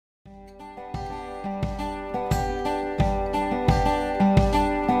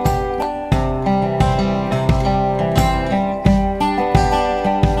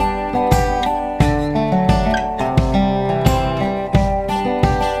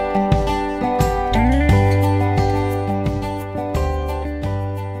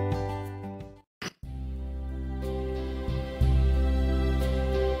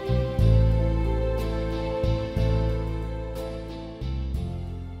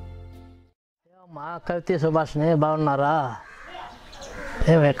మా కవిత సుభాష్ని బాగున్నారా?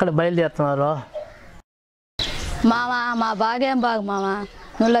 ఏమి ఎక్కడ బయలుదేరుతున్నారు? మామ మా బాగేం బాగు మామ,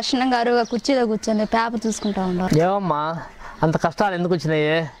 నువ్వు లక్షణంగా అరువుగా కుర్చీలో కూర్చొని పేపర్ చూసుకుంటా ఉన్నావు. ఏమమ్మా అంత కష్టాలు ఎందుకు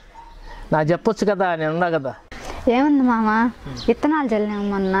వచ్చినాయి? నాకు చెప్పొచ్చు కదా, నేను ఉన్నా కదా. ఏముంది మామ, విత్తనాలు చల్లాము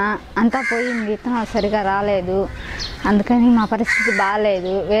మొన్న, అంతా పోయింది, విత్తనాలు సరిగా రాలేదు, అందుకని మా పరిస్థితి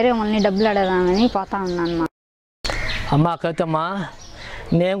బాగాలేదు, వేరే వాళ్ళని డబ్బులు అడగామని పోతా ఉన్నాను మా. అమ్మా కవితమ్మా,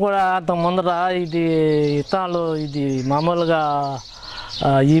 నేను కూడా అంత ముందర ఇది విత్తనాలు ఇది మామూలుగా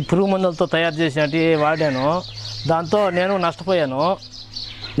ఈ పురుగు మందులతో తయారు చేసినట్టు వాడాను. దాంతో నేను నష్టపోయాను.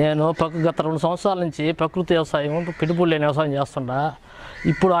 నేను గత 2 సంవత్సరాల నుంచి ప్రకృతి వ్యవసాయం, పెట్టుబడి లేని వ్యవసాయం చేస్తుంటా.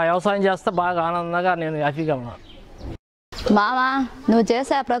 ఇప్పుడు ఆ వ్యవసాయం చేస్తే బాగా ఆనందంగా నేను హ్యాపీగా ఉన్నాను. మామ నువ్వు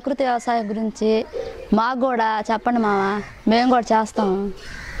చేసే ప్రకృతి వ్యవసాయం గురించి మాకు కూడా చెప్పండి మామ, మేము కూడా చేస్తాము.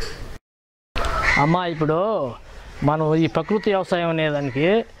 అమ్మా ఇప్పుడు మనం ఈ ప్రకృతి వ్యవసాయం అనేదానికి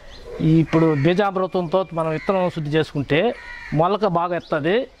ఇప్పుడు బీజామృతంతో మనం విత్తనం శుద్ధి చేసుకుంటే మొలక బాగా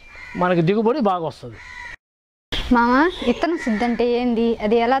ఎత్తది, మనకి దిగుబడి బాగా వస్తుంది. మామ విత్తనం శుద్ధి అంటే ఏంది,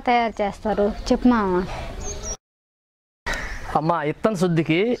 అది ఎలా తయారు చేస్తారు చెప్పు మామ. అమ్మ విత్తన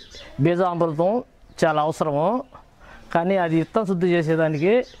శుద్ధికి బీజామృతం చాలా అవసరము, కానీ అది విత్తన శుద్ధి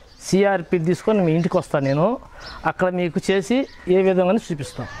చేసేదానికి సిఆర్పి తీసుకొని మీ ఇంటికి వస్తాను నేను, అక్కడ మీకు చేసి ఏ విధంగా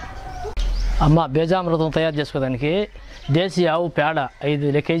చూపిస్తాను. అమ్మ బీజామృతం తయారు చేసుకోవడానికి దేశీ ఆవు పేడ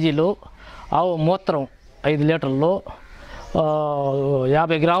 5 కేజీలు, ఆవు మూత్రం 5 లీటర్లు,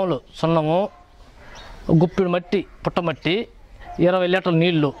 50 గ్రాములు సున్నము, గుప్పిడి మట్టి పుట్టమట్టి, 20 లీటర్ల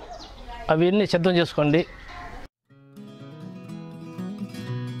నీళ్లు, అవన్నీ సిద్ధం చేసుకోండి.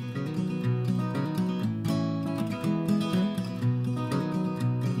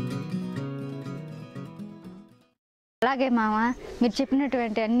 అలాగే మామ, మీరు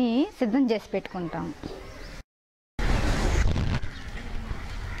చెప్పినటువంటి అన్నీ సిద్ధం చేసి పెట్టుకుంటాం.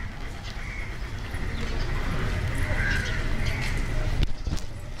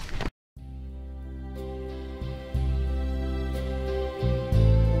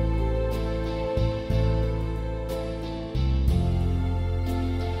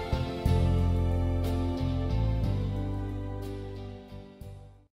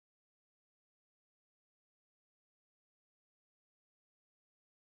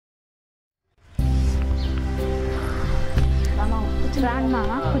 రాండి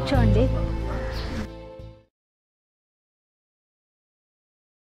మామ, కూర్చోండి.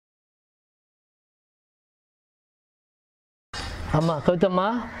 అమ్మ కవితమ్మ,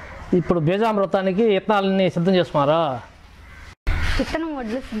 ఇప్పుడు బీజామృతానికి విత్తనాలన్నీ సిద్ధం చేసుకున్నారా? విత్తనం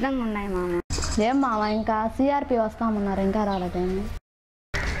వడ్లు సిద్ధంగా ఉన్నాయి మామ. ఏం మామ ఇంకా సిఆర్పి వస్తామన్నారు, ఇంకా రాలేదేమి?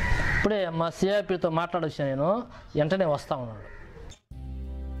 ఇప్పుడే అమ్మ సిఆర్పితో మాట్లాడొచ్చా, నేను వెంటనే వస్తా ఉన్నాడు.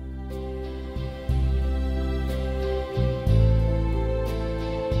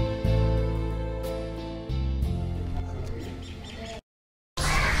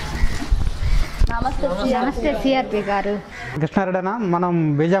 నమస్తే సిఆర్పి గారు. కృష్ణారెడ్డి, మనం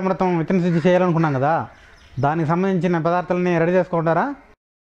బీజామృతం విత్తన శుద్ధి చేయాలనుకున్నాం కదా, దానికి సంబంధించిన పదార్థాలని రెడీ చేసుకుంటారా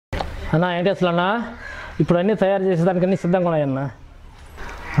అన్నా? ఏంటి అసలు అన్నా, ఇప్పుడు అన్నీ తయారు చేసేదానికి అన్నీ సిద్ధంగా ఉన్నాయన్నా.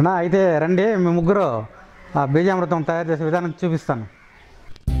 అన్నా అయితే రండి, మీ ముగ్గురు ఆ బీజామృతం తయారు చేసే విధానం చూపిస్తాను.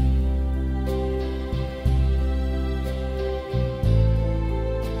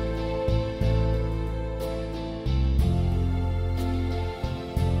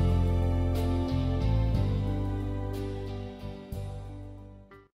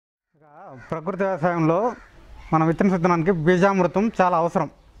 ప్రకృతి వ్యవసాయంలో మనం విత్తన శుద్ధనానికి బీజామృతం చాలా అవసరం.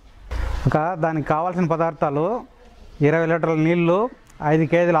 దానికి కావాల్సిన పదార్థాలు 20 లీటర్ల నీళ్ళు, 5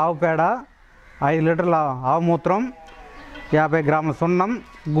 కేజీల ఆవు పేడ, 5 లీటర్ల ఆవు మూత్రం, 50 గ్రాముల సున్నం,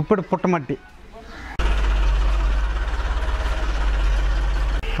 గుప్పిడి పుట్టమట్టి.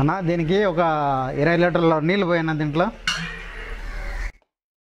 అన్న దీనికి ఒక 20 లీటర్ల నీళ్ళు పోయినా దీంట్లో.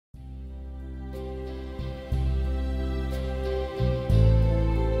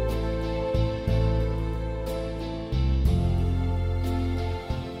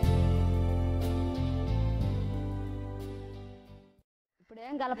 ఇప్పుడు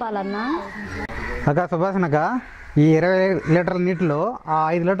ఏం కలపాలన్నా? సుభాషనక ఈ 20 లీటర్ల నీటిలో ఆ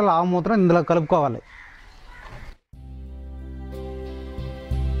 5 లీటర్ల ఆవు మూత్రం ఇందులో కలుపుకోవాలి.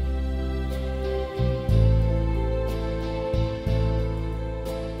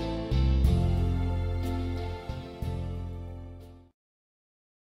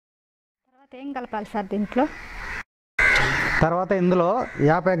 తర్వాత ఏం కలపాలి సార్ దీంట్లో? తర్వాత ఇందులో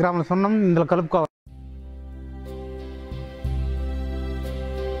 50 గ్రాముల సున్నం ఇందులో కలుపుకోవాలి.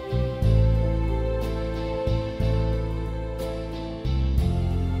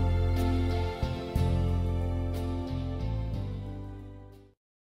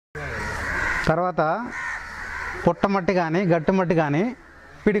 తర్వాత పుట్టమట్టి కానీ గట్టి మట్టి కానీ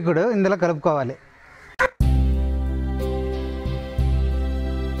పిడికుడు ఇందులో కలుపుకోవాలి.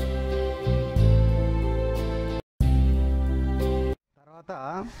 తర్వాత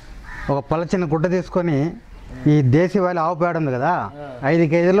ఒక పలచిన గుడ్డ తీసుకొని ఈ దేశీవాళి ఆవు పేడ ఉంది కదా 5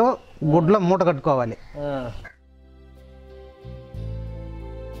 కేజీలు గుడ్లో మూట కట్టుకోవాలి.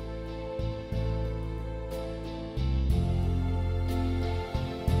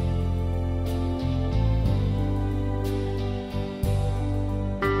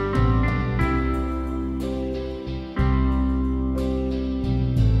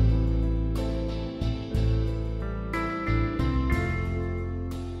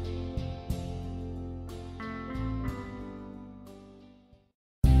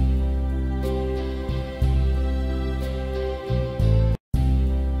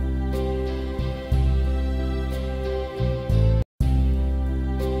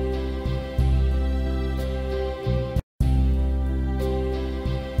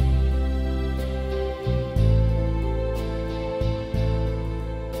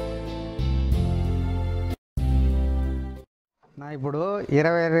 ఇప్పుడు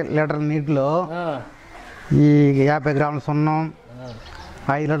 20 లీటర్ల నీటిలో ఈ 50 గ్రాముల సున్నం,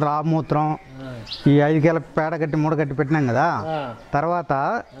 5 లీటర్ల ఆవుమూత్రం, ఈ 5 కేల పేడ కట్టి మూడ కట్టి పెట్టినాం కదా. తర్వాత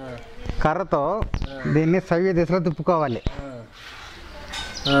కర్రతో దీన్ని సవ్య దిశలో తిప్పుకోవాలి.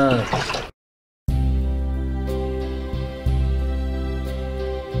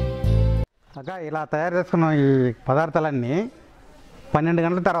 ఇలా తయారు చేసుకున్న ఈ పదార్థాలన్నీ 12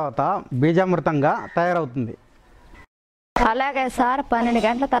 గంటల తర్వాత బీజామృతంగా తయారవుతుంది. అలాగే సార్ 12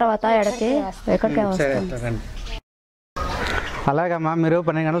 గంటల తర్వాత ఎక్కడికి వస్తుంది? అలాగమ్మా, మీరు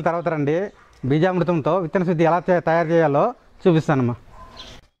 12 గంటల తర్వాత రండి. బీజామృతంతో విత్తన శుద్ధి ఎలా తయారు చేయాలో చూపిస్తానమ్మా.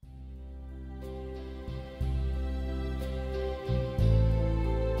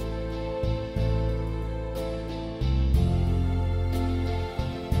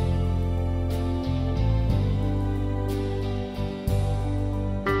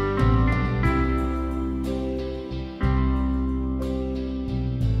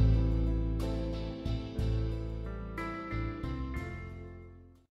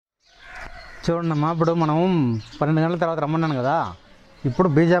 చూడండమ్మా, ఇప్పుడు మనం 12 గంటల తర్వాత రమ్మన్నాను కదా. ఇప్పుడు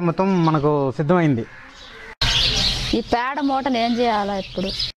బీజామృతం మనకు సిద్ధమైంది. ఈ పేడ మూటను ఏం చేయాలా?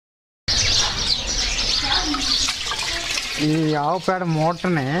 ఇప్పుడు ఈ ఆవు పేడ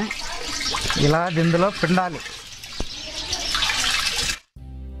మూటని ఇలా ఇందులో పిండాలి.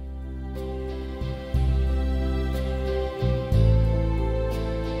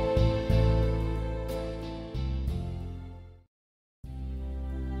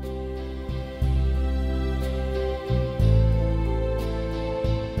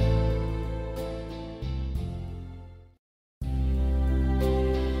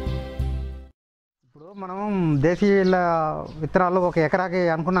 మనం దేశీయ విత్తనాలు 1 ఎకరాకి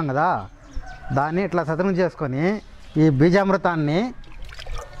అనుకున్నాం కదా, దాన్ని ఇట్లా సదనం చేసుకొని ఈ బీజామృతాన్ని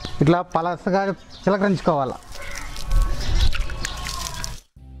ఇట్లా పలసగా చిలకరించుకోవాలి.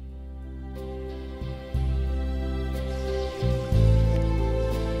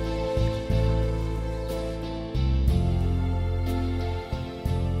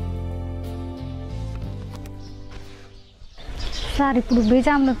 సార్, ఇప్పుడు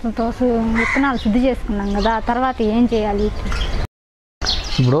బీజామృతంతో విత్తనాలు శుద్ధి చేసుకున్నాం కదా, తర్వాత ఏం చేయాలి?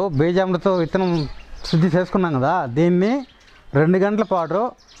 ఇప్పుడు బీజామృతం విత్తనం శుద్ధి చేసుకున్నాం కదా, దీన్ని 2 గంటల పాటు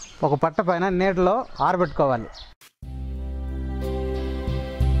ఒక పట్ట పైన నీటిలో ఆరబెట్టుకోవాలి.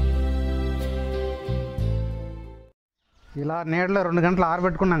 ఇలా నీటిలో 2 గంటలు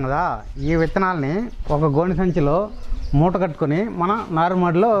ఆరబెట్టుకున్నాం కదా, ఈ విత్తనాలని ఒక గోనె సంచిలో మూట కట్టుకొని మన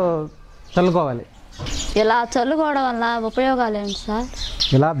నారుమడిలో చల్లుకోవాలి. ఇలా చల్లుకోవడం వల్ల ఉపయోగాలు ఏంటి సార్?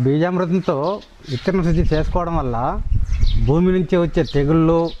 ఇలా బీజామృతంతో విత్తన శుద్ధి చేసుకోవడం వల్ల భూమి నుంచి వచ్చే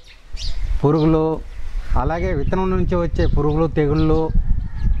తెగుళ్ళు, పురుగులు, అలాగే విత్తనం నుంచి వచ్చే పురుగులు, తెగుళ్ళు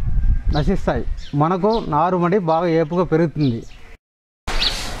నశిస్తాయి. మనకు నారుమడి బాగా ఏపుగా పెరుగుతుంది.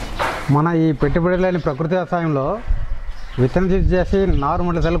 మన ఈ పెట్టుబడి లేని ప్రకృతి వ్యవసాయంలో విత్తనం శుద్ధి చేసి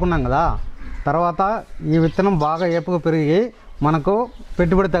నారుమడి చల్లుకున్నాం కదా, తర్వాత ఈ విత్తనం బాగా ఏపుగా పెరిగి మనకు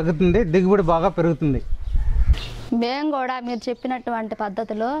పెట్టుబడి తగ్గుతుంది, దిగుబడి బాగా పెరుగుతుంది. మేము కూడా మీరు చెప్పినటువంటి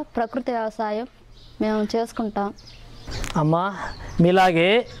పద్ధతిలో ప్రకృతి వ్యవసాయం మేము చేసుకుంటాం. అమ్మా, మీలాగే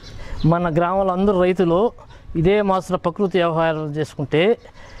మన గ్రామంలో అందరూ రైతులు ఇదే మాసంలో ప్రకృతి వ్యవహారాలు చేసుకుంటే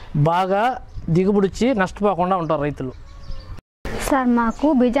బాగా దిగుబడిచ్చి నష్టపోకుండా ఉంటారు రైతులు. సార్, మాకు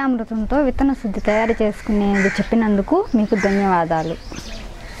బీజామృతంతో విత్తన శుద్ధి తయారు చేసుకునేది చెప్పినందుకు మీకు ధన్యవాదాలు.